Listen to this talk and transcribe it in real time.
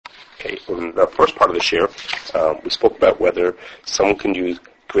Okay, in the first part of the share, we spoke about whether someone can use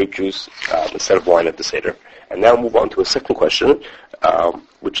grape juice instead of wine at the Seder. And now move on to a second question,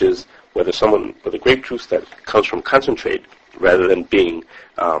 which is whether grape juice that comes from concentrate, rather than being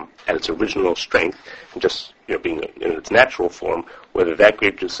at its original strength, and just being in its natural form, whether that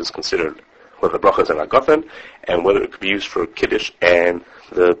grape juice is considered, whether the bracha is an agafen, and whether it could be used for kiddush and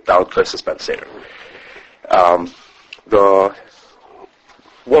the daled klesis by the Seder. The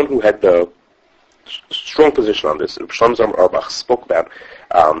one who had the strong position on this, Shlomo Zalman Auerbach, spoke about,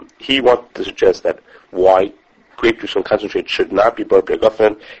 he wanted to suggest that why grape juice from concentrate should not be brought by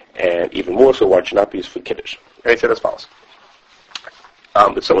agafen, and even more so why it should not be used for kiddush. And he said as follows.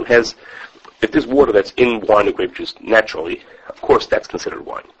 If there's water that's in wine or grape juice naturally, of course that's considered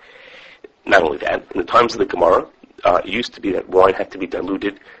wine. Not only that, in the times of the Gemara, it used to be that wine had to be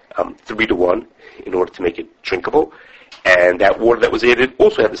diluted 3-to-1 in order to make it drinkable, and that water that was added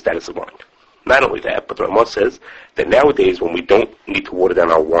also had the status of wine. Not only that, but the Ramah says that nowadays when we don't need to water down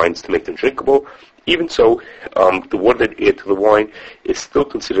our wines to make them drinkable, even so, the water that you add to the wine is still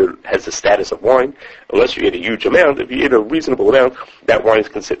considered, has the status of wine, unless you add a huge amount. If you add a reasonable amount, that wine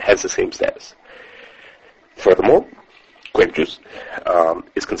has the same status. Furthermore, grape juice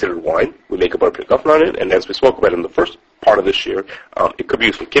is considered wine. We make a bar pekafan on it, and as we spoke about in the first part of this year, it could be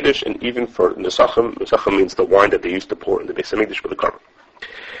used for kiddush and even for nesachim. Nesachim means the wine that they used to pour in the Beis Hamikdash for the carbon.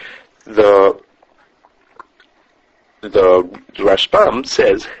 The Rashbam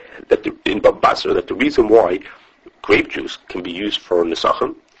says that in Bab Basra that the reason why grape juice can be used for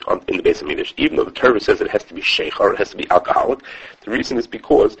nesachim in the Beis Hamikdash, even though the Torah says it has to be sheichar, it has to be alcoholic, the reason is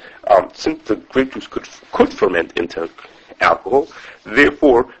because since the grape juice could ferment into alcohol,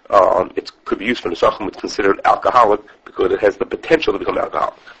 therefore it could be used for nesachim. It's considered alcoholic because it has the potential to become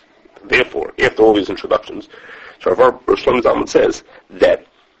alcoholic. Therefore, after all these introductions, Shlomo Zalman says that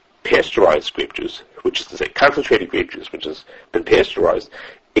pasteurized grape juice, which is to say concentrated grape juice, which has been pasteurized,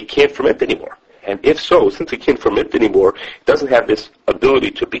 it can't ferment anymore. And if so, since it can't ferment anymore, it doesn't have this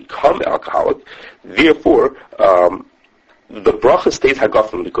ability to become alcoholic. Therefore, the bracha stays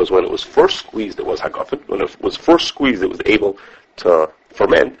hagafen because when it was first squeezed, it was hagafen. When it was first squeezed, it was able to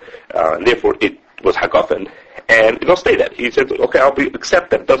ferment, and therefore it was hagafen, and it'll stay that. He said, okay, I'll accept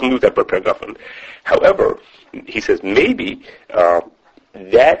that it doesn't lose that hagafen. However, he says maybe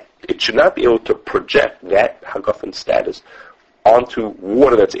that it should not be able to project that hagafen status onto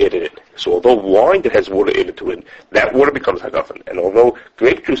water that's added in. So although wine that has water added to it, that water becomes hagafen. And although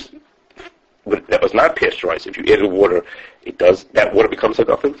grape juice that was not pasteurized, if you added water, that water becomes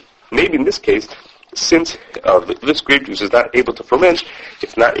hagafen. Maybe in this case, since this grape juice is not able to ferment,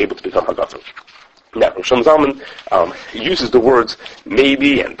 it's not able to become hagafen. Now, Shlomo Zalman uses the words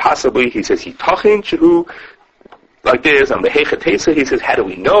maybe and possibly. He says, he tachin shehu, like this, on the Hechatesa, he says, how do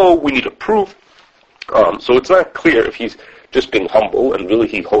we know? We need a proof. So it's not clear if he's just being humble and really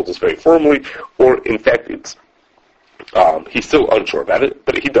he holds this very firmly, or in fact he's still unsure about it.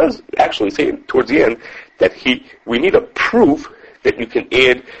 But he does actually say towards the end that we need a proof that you can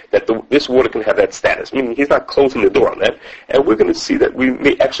add, that this water can have that status. Meaning he's not closing the door on that, and we're going to see that we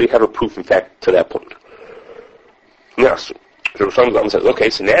may actually have a proof, in fact, to that point. Now, so Shlomo Zalman says, okay,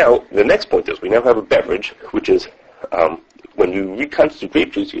 so now the next point is we now have a beverage, which is when you reconstitute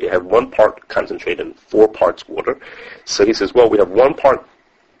grape juice, you have 1 part concentrate and 4 parts water. So he says, well, we have 1 part,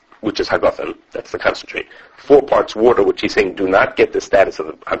 which is hagafen, that's the concentrate, 4 parts water, which he's saying do not get the status of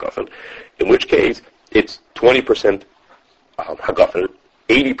the hagafen, in which case it's 20% hagafen,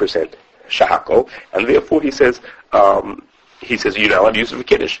 80% shahako, and therefore he says you're not allowed to use it for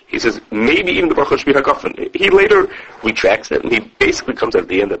kiddush. He says maybe even the bracha should be hagafen. He later retracts it, and he basically comes at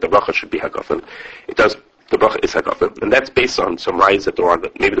the end that the bracha should be hagafen. The bracha is hagafen, and that's based on some rayas that there are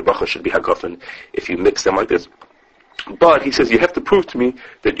that maybe the bracha should be hagafen if you mix them like this. But he says you have to prove to me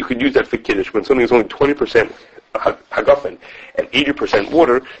that you could use that for kiddush when something is only 20% hagafen and 80%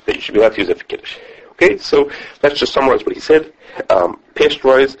 water, that you should be allowed to use that for kiddush. Okay, so let's just summarize what he said.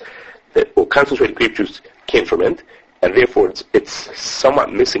 Pasteurized or concentrated grape juice can't ferment, and therefore it's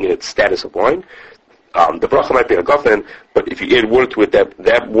somewhat missing in its status of wine. The bracha might be hagafen, but if you add water to it,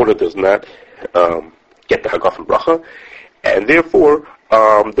 that water does not get the hagafen bracha, and therefore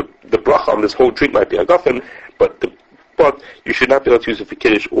the bracha on this whole drink might be hagafen, but you should not be able to use it for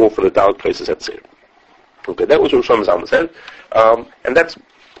kiddush or for the daled places at Seder. Okay, that was what Shlomo Zalman said, and that's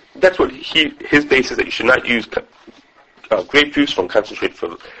what his basis, that you should not use grape juice from concentrate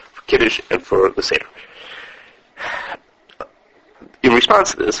for kiddush and for the Seder. In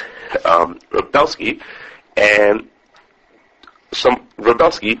response to this, Reb Belsky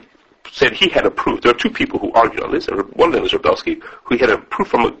said he had a proof. There are two people who argued on this, and one of them was Rebelsky, who had a proof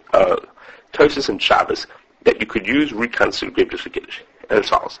from Tosfos and Shabbos that you could use reconstituted grape juice for Kiddush. And it's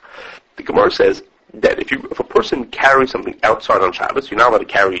false. The Gemara says that if a person carries something outside on Shabbos, you're not allowed to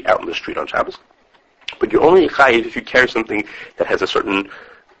carry out in the street on Shabbos, but you're only chayiv if you carry something that has a certain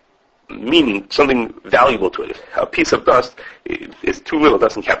meaning, something valuable to it. A piece of dust is too little,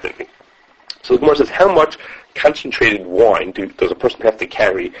 doesn't count anything. So the Gemara says, how much concentrated wine does a person have to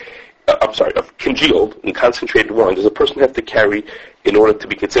carry, of congealed and concentrated wine does a person have to carry in order to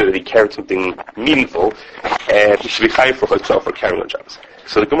be considered that he carried something meaningful, and he should be chayiv for himself for carrying on Shabbos.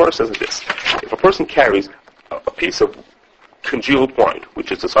 So the Gemara says this: if a person carries a piece of congealed wine,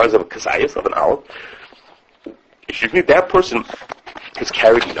 which is the size of a kazayas, of an olive, that person has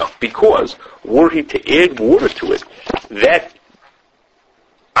carried enough, because were he to add water to it, that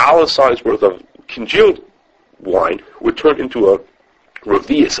olive size worth of congealed wine would turn into a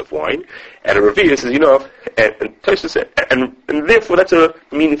revius of wine, and a revius is enough, and therefore that's a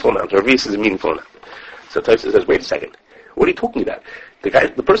meaningful amount. A revius is a meaningful amount. So Tosfos says, wait a second, what are you talking about?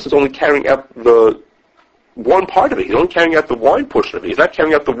 The person's only carrying out the one part of it. He's only carrying out the wine portion of it. He's not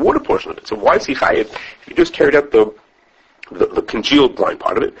carrying out the water portion of it. So why is he chayiv if he just carried out the congealed wine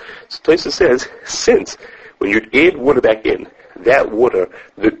part of it? So Tosfos says, since when you'd add water back in, that water,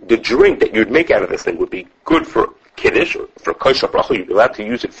 the drink that you'd make out of this thing would be good for Kiddush, or for kosher bracha, you'd be allowed to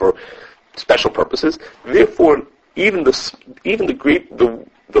use it for special purposes. Therefore, even the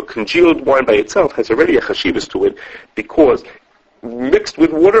congealed wine by itself has already a chashivas to it, because mixed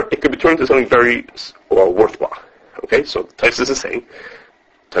with water, it could be turned into something very worthwhile. Okay, so Tosfos is saying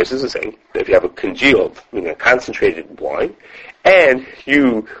that if you have a congealed, meaning a concentrated wine, and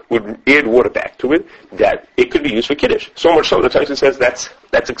you would add water back to it, that it could be used for Kiddush. So much so that Tosfos says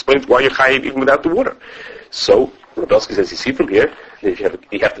that explains why you're chayiv even without the water. So Rebelsky says, you see from here, that if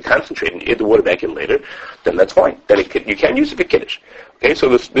you have to concentrate and add the water back in later, then that's fine. Then you can use it for Kiddush. Okay, so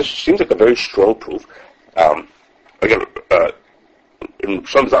this seems like a very strong proof. Again,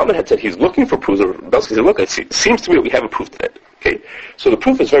 Shlomo Zalman had said he's looking for proofs. Rebelsky said, look, it seems to me that we have a proof to that. Okay, so the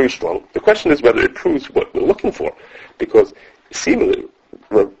proof is very strong. The question is whether it proves what we're looking for, because seemingly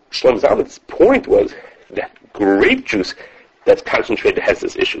Shlomo Zalman's point was that grape juice that's concentrated has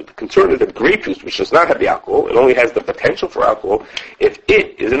this issue. The concern is that grape juice, which does not have the alcohol, it only has the potential for alcohol, if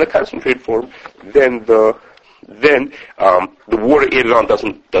it is in a concentrated form, then the water added on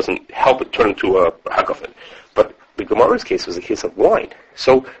doesn't help it turn into a hagafen. But the Gemara's case was a case of wine.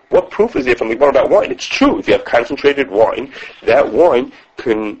 So what proof is there from the Gemara about wine? It's true, if you have concentrated wine, that wine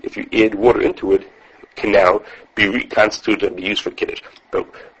can, if you add water into it, can now be reconstituted and be used for Kiddush. But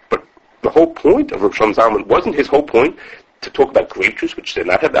the whole point of Rav Shlomo Zalman wasn't his whole point to talk about grape juice, which did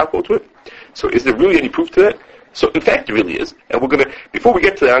not have alcohol to it. So is there really any proof to that? So in fact, there really is. And before we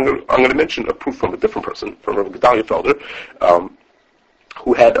get to that, I'm going to mention a proof from a different person, from Rabbi Gedalia Felder,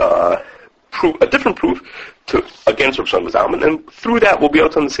 who had a different proof against Rav Shlomo Zalman, and through that we'll be able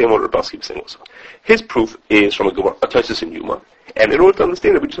to understand what Rebelsky was saying also. His proof is from a Tosfos in Yuma, and in order to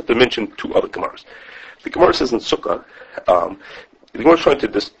understand it, we just have to mention two other Gemaras. The Gemara says in Sukkah, the Gemara is trying to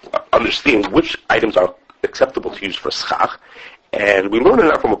just understand which items are acceptable to use for schach, and we learn it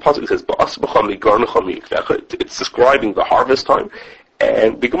out from a pasuk that says, it's describing the harvest time,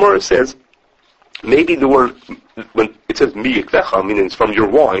 and the Gemara says, maybe the word, when it says miyikvecha, meaning it's from your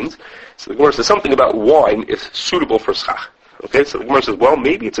wines, so the Gemara says something about wine is suitable for schach. Okay, so the Gemara says, well,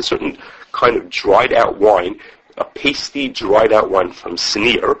 maybe it's a certain kind of dried out wine, a pasty dried out wine from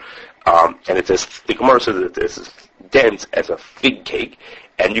Sinir, and it says, the Gemara says that it's as dense as a fig cake,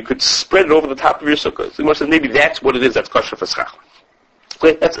 and you could spread it over the top of your sukkah. So the Gemara says maybe that's what it is, that's kosher for schach.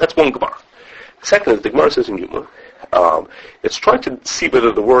 Okay, that's one Gemara. Second is the Gemara says in Yuma, it's trying to see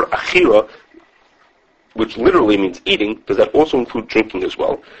whether the word achila, which literally means eating, does that also include drinking as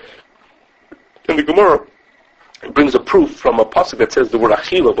well? And the Gemara brings a proof from a pasuk that says the word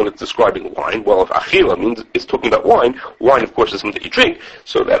achila when it's describing wine. Well, if achila means it's talking about wine of course is something that you drink,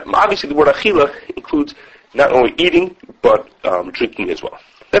 so that obviously the word achila includes not only eating, but drinking as well.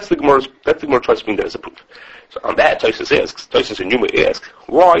 That's the Gemara tries to bring that as a proof. So on that, Tosfos in Yuma asks,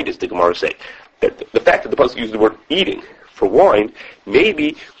 why does the Gemara say that the fact that the pasuk used the word eating for wine,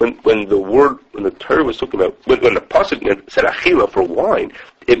 maybe when the Torah was talking about, when the pasuk said achila for wine,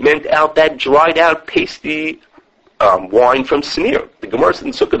 it meant out that dried out pasty wine from Sinir. The Gemara said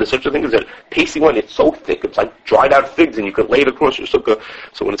in Sukkah there's such a thing as that pasty wine, it's so thick, it's like dried out figs, and you could lay it across your Sukkah.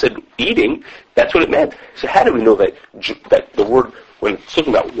 So when it said eating, that's what it meant. So how do we know that the word, when it's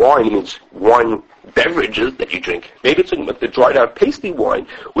talking about wine, it means wine beverages that you drink? Maybe it's talking about the dried out pasty wine,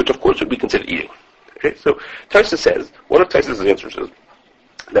 which of course would be considered eating. Okay, so Tosfos says, one of Tosfos' answers is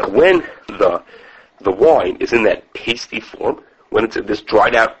that when the wine is in that pasty form, when it's this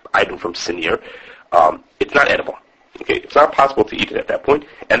dried out item from Sinir, it's not edible. Okay, it's not possible to eat it at that point,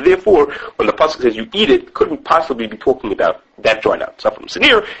 and therefore, when the pasuk says you eat it, couldn't possibly be talking about that dried out stuff from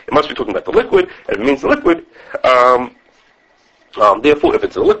Sinir. It must be talking about the liquid, and it means the liquid. Therefore, if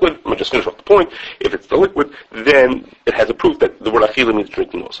it's a liquid, I'm going to just finish off the point. If it's the liquid, then it has a proof that the word achila means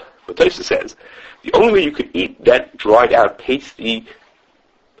drinking also. But Tosfos says the only way you could eat that dried out pasty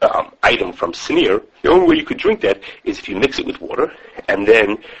item from Sinir, the only way you could drink that is if you mix it with water, and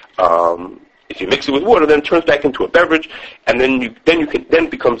then if you mix it with water, then it turns back into a beverage, and then it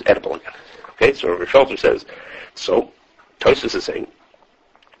becomes edible again. Okay, so Rav Shelter says, so Tosfos is saying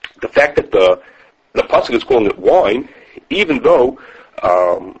the fact that the pasuk is calling it wine, even though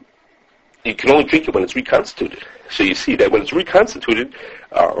you can only drink it when it's reconstituted. So you see that when it's reconstituted,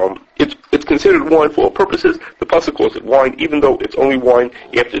 it's considered wine for all purposes. The pasuk calls it wine, even though it's only wine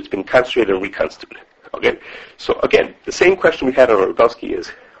after it's been concentrated and reconstituted. Okay, so again, the same question we had on Rogowski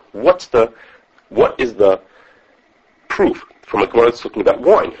is, what is the proof from a Gemara that's talking about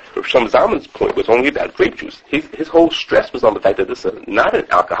wine? Rav Shlomo Zalman's point was only about grape juice. His whole stress was on the fact that this is not an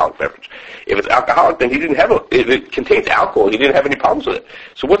alcoholic beverage. If it's alcoholic, then if it contains alcohol, he didn't have any problems with it.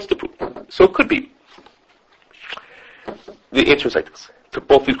 So what's the proof? So it could be. The answer is like this. To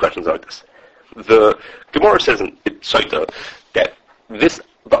both these questions are like this. The Gemara says in Saita that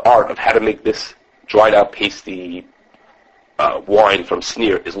the art of how to make this dried out pasty wine from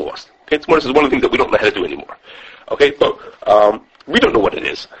Sinir is lost. Okay, it's one of the things that we don't know how to do anymore. Okay, so we don't know what it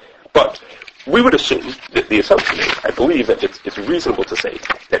is, but we would assume that the assumption is, I believe that it's reasonable to say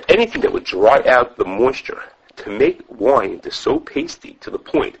that anything that would dry out the moisture to make wine into so pasty to the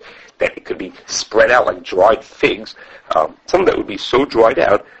point that it could be spread out like dried figs, something that would be so dried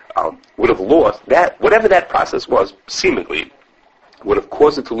out would have lost that, whatever that process was, seemingly, would have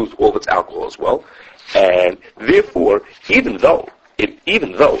caused it to lose all of its alcohol as well, and therefore, even though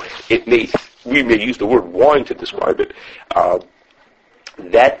we may use the word wine to describe it,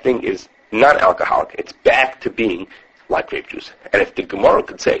 that thing is not alcoholic. It's back to being like grape juice. And if the Gemara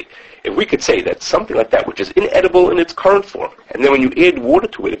could say, if we could say that something like that, which is inedible in its current form, and then when you add water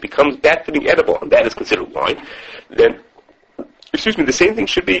to it, it becomes back to being edible, and that is considered wine, then, the same thing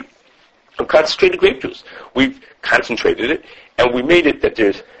should be of concentrated grape juice. We've concentrated it, and we made it that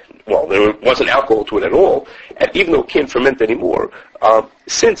there wasn't alcohol to it at all, and even though it can't ferment anymore,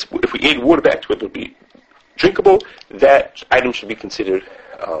 since if we add water back to it, it would be drinkable, that item should be considered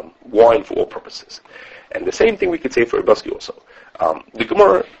wine for all purposes. And the same thing we could say for Rogowski also.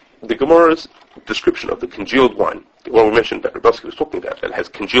 The Gemara's description of the congealed wine, the one we mentioned that Rogowski was talking about, that has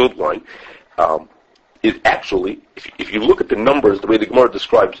congealed wine, is actually, if you look at the numbers, the way the Gemara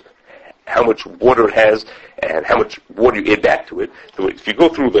describes how much water it has and how much water you add back to it, if you go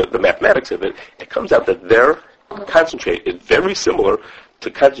through the mathematics of it, it comes out that their concentrate is very similar to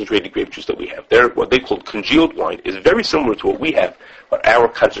concentrated grape juice that we have. What they call congealed wine is very similar to what we have, but our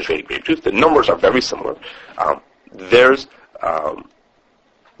concentrated grape juice. The numbers are very similar.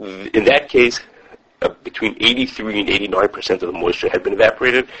 In that case, between 83 and 89% of the moisture had been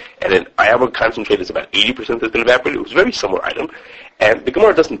evaporated, and then our concentrate is about 80% has been evaporated. It was a very similar item, and the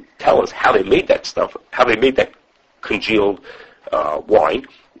Gemara doesn't tell us how they made that stuff, how they made that congealed wine,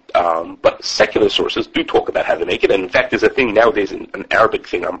 but secular sources do talk about how to make it, and in fact there's a thing nowadays, an Arabic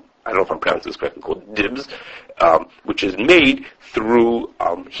thing, I don't know if I'm pronouncing this correctly, called dibs, which is made through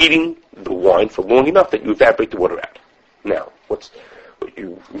heating the wine for long enough that you evaporate the water out. Now, what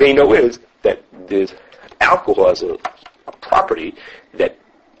you may know is that there's alcohol as a property, that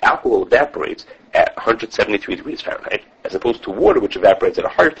alcohol evaporates at 173 degrees Fahrenheit, as opposed to water, which evaporates at a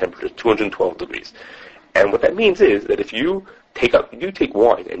higher temperature, 212 degrees. And what that means is that if you take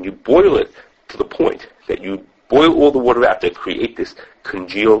wine and you boil it to the point that you boil all the water out to create this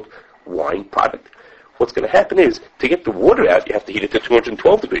congealed wine product, what's going to happen is, to get the water out, you have to heat it to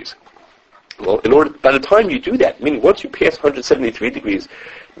 212 degrees. Well, by the time you do that, meaning once you pass 173 degrees,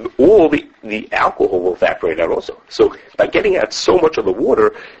 all the alcohol will evaporate out also. So by getting out so much of the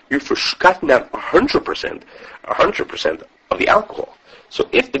water, you've gotten out 100% of the alcohol. So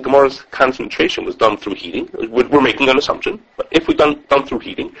if the Gemara's concentration was done through heating, we're making an assumption, but if we've done through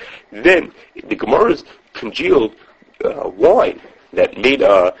heating, then the Gemara's congealed wine that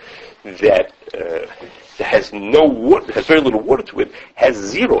has no water, has very little water to it, has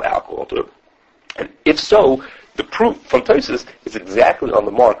zero alcohol to it. And if so, the proof from Tosfos is exactly on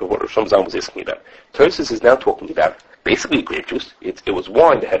the mark of what Rav Shlomo Zalman was asking about. Tosfos is now talking about basically grape juice. It was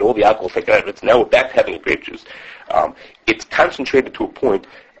wine that had all the alcohol taken out of it. It's now back to having a grape juice. It's concentrated to a point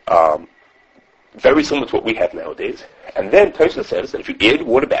very similar to what we have nowadays. And then Tosfos says that if you add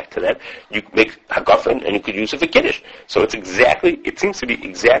water back to that, you make hagafen and you could use it for kiddush. So it seems to be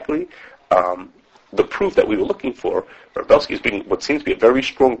exactly the proof that we were looking for. Rav Belsky is being what seems to be a very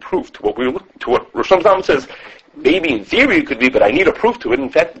strong proof to what we were looking to. What Rosh Hashanah says, maybe in theory it could be, but I need a proof to it. In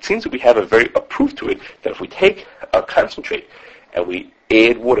fact, it seems that we have a proof to it that if we take a concentrate and we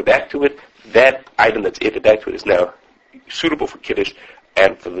add water back to it, that item that's added back to it is now suitable for kiddush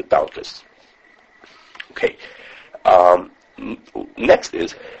and for the dalkas. Okay. Next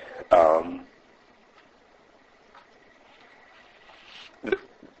is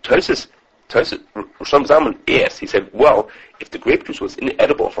Tosfos Rosh Zalman asked, he said, well, if the grape juice was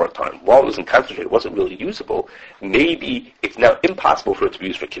inedible for a time, while it was in concentrate, it wasn't really usable, maybe it's now impossible for it to be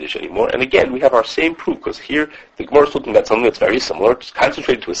used for kiddush anymore. And again, we have our same proof, because here the Gemara is looking at something that's very similar, it's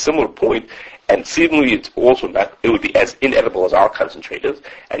concentrated to a similar point, and seemingly it's also not, it would be as inedible as our concentrate is,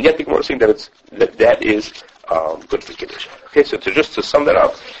 and yet the Gemara is saying that is good for kiddush. Okay, so to sum that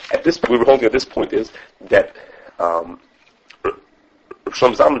up, we were holding at this point is that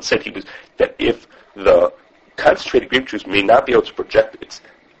Shlomo Zalman said that if the concentrated grape juice may not be able to project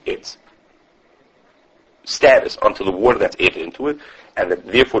its status onto the water that's added into it, and that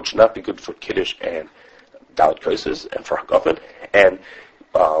therefore it should not be good for kiddush and dalit kosses and for hagafen. And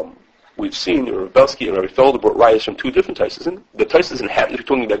we've seen Rav Belsky and Rabbi Felder brought rayas from two different Tosfos. And the Tosfos happen to be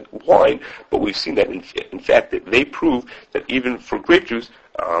talking about wine, but we've seen that in fact that they prove that even for grape juice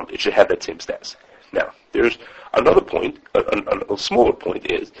it should have that same status. Now, there's another point, a smaller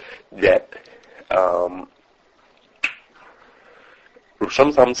point is that Rosh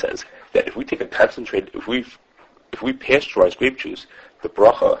Hashanah says that if we take a concentrate, if we pasteurize grape juice, the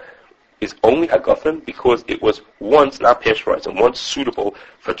bracha is only hagafen because it was once not pasteurized and once suitable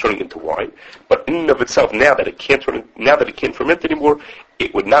for turning into wine. But in and of itself, now that it can't ferment anymore,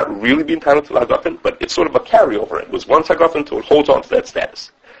 it would not really be entitled to hagafen, but it's sort of a carryover. It was once hagafen, so it holds on to that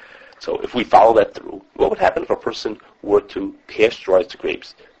status. So if we follow that through, what would happen if a person were to pasteurize the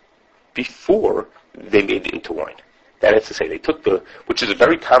grapes before they made it into wine? That is to say, they took which is a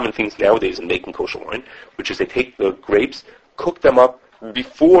very common thing nowadays in making kosher wine, which is they take the grapes, cook them up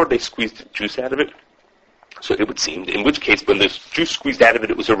before they squeeze the juice out of it. So it would seem, in which case, when the juice squeezed out of it,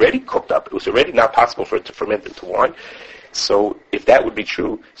 it was already cooked up. It was already not possible for it to ferment into wine. So if that would be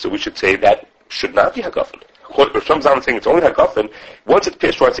true, so we should say that should not be hagafen. Rosh Hashanah saying it's only hagafen. Once it's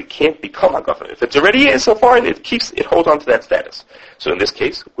pasteurized, it can't become hagafen. If it's already is so far, it holds on to that status. So in this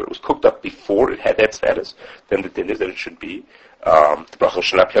case, where it was cooked up before it had that status, then the din is that it should be the bracha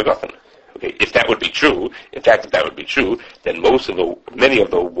should not be hagafen. Okay, if that would be true, in fact, if that would be true, then many of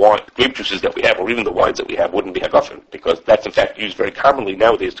the grape juices that we have, or even the wines that we have, wouldn't be hagafen, because that's in fact used very commonly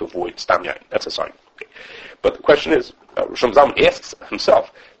nowadays to avoid stam yain. That's a sign. Okay. But the question is, Rosh Hashanah asks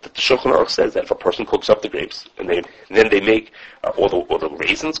himself that the Shulchan Aruch says that if a person cooks up the grapes and then they make all the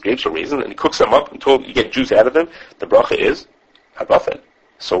raisins, grapes or raisins, and he cooks them up until you get juice out of them, the bracha is hagafen.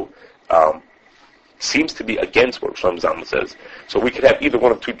 So seems to be against what Rosh Hashanah says. So we could have either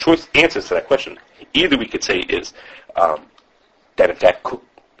one of two choice answers to that question. Either we could say is that in fact cooked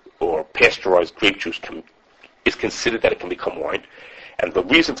or pasteurized grape juice is considered that it can become wine. And the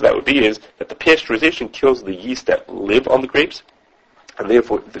reason for that would be is that the pasteurization kills the yeast that live on the grapes, and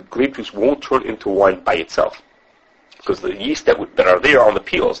therefore the grape juice won't turn into wine by itself, because the yeast that are there on the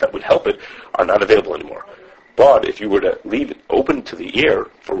peels that would help it are not available anymore. But if you were to leave it open to the air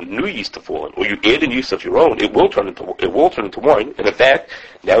for new yeast to fall in, or you add in yeast of your own, it will turn into wine. And in fact,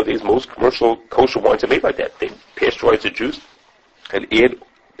 nowadays most commercial kosher wines are made like that. They pasteurize the juice and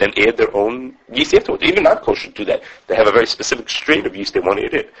add their own yeast afterwards. Even non-kosher do that. They have a very specific strain of yeast they want to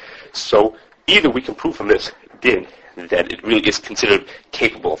add in. So either we can prove from this din that it really is considered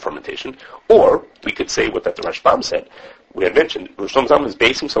capable of fermentation, or we could say what that the Rashbam said. We had mentioned, Rosh Hashanah is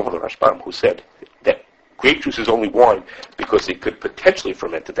basing himself on the Rashbam, who said that grape juice is only wine because it could potentially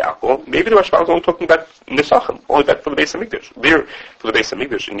ferment into alcohol. Maybe the Rashbam is only talking about Nesachim, only that for the Beis HaMikdash. There, for the Beis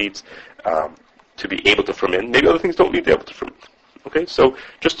HaMikdash, it needs to be able to ferment. Maybe other things don't need to be able to ferment. Okay, so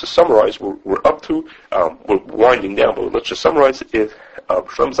just to summarize, we're winding down, but let's just summarize it.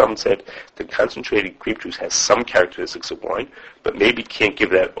 Shlomo Zalman said the concentrated grape juice has some characteristics of wine, but maybe can't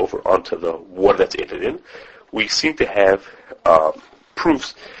give that over onto the water that's added in. We seem to have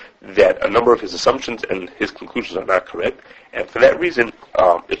proofs that a number of his assumptions and his conclusions are not correct, and for that reason,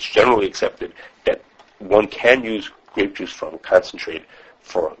 it's generally accepted that one can use grape juice from concentrate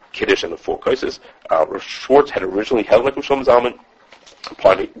for kiddush and the four kosses. Rav Schwartz had originally held like Shlomo Zalman.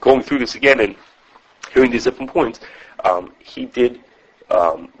 Upon going through this again and hearing these different points, he did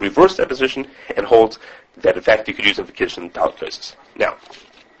reverse that position and holds that in fact you could use them for kiddush and dalit kosses. Now,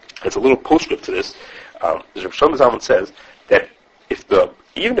 as a little postscript to this, The Rosh Zalman says that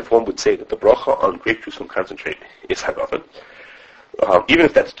even if one would say that the bracha on grape juice from concentrate is hagafen, even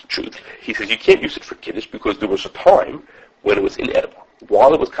if that's the truth, he says you can't use it for kiddush because there was a time when it was inedible.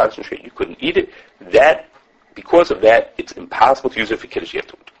 While it was concentrate, you couldn't eat it. Because of that, it's impossible to use it for kiddush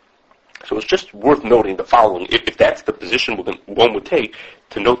afterward. So it's just worth noting the following, if that's the position one would take,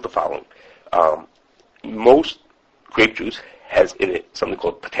 to note the following. Most grape juice has in it something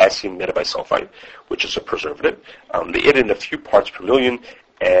called potassium metabisulfite, which is a preservative. They add in a few parts per million,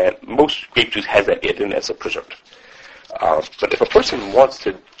 and most grape juice has that added in as a preservative. But if a person wants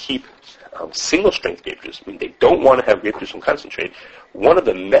to keep single-strength grape juice, I mean, they don't want to have grape juice from concentrate, one of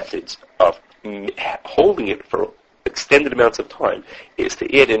the methods of holding it for extended amounts of time is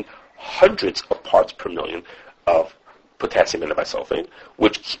to add in hundreds of parts per million of potassium metabisulfite,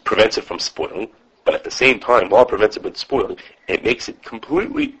 which prevents it from spoiling. But at the same time, while it prevents it from spoiling, it makes it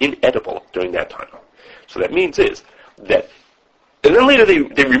completely inedible during that time. So that means is that, and then later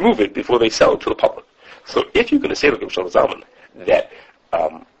they remove it before they sell it to the public. So if you're going to say, like Rosh Zalman, that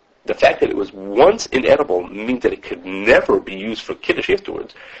the fact that it was once inedible means that it could never be used for kiddush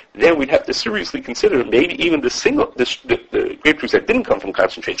afterwards, then we'd have to seriously consider maybe even the grape juice that didn't come from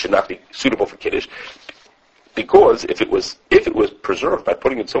concentrate should not be suitable for kiddush, because if it was preserved by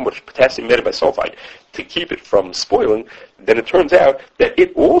putting in so much potassium metabisulfite to keep it from spoiling, then it turns out that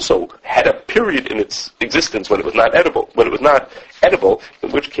it also had a period in its existence when it was not edible.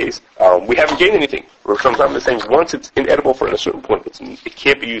 In which case we haven't gained anything. Rosh Hashanah is saying once it's inedible for a certain point, it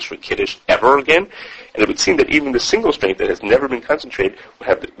can't be used for kiddush ever again, and it would seem that even the single strength that has never been concentrated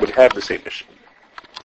would have the same issue.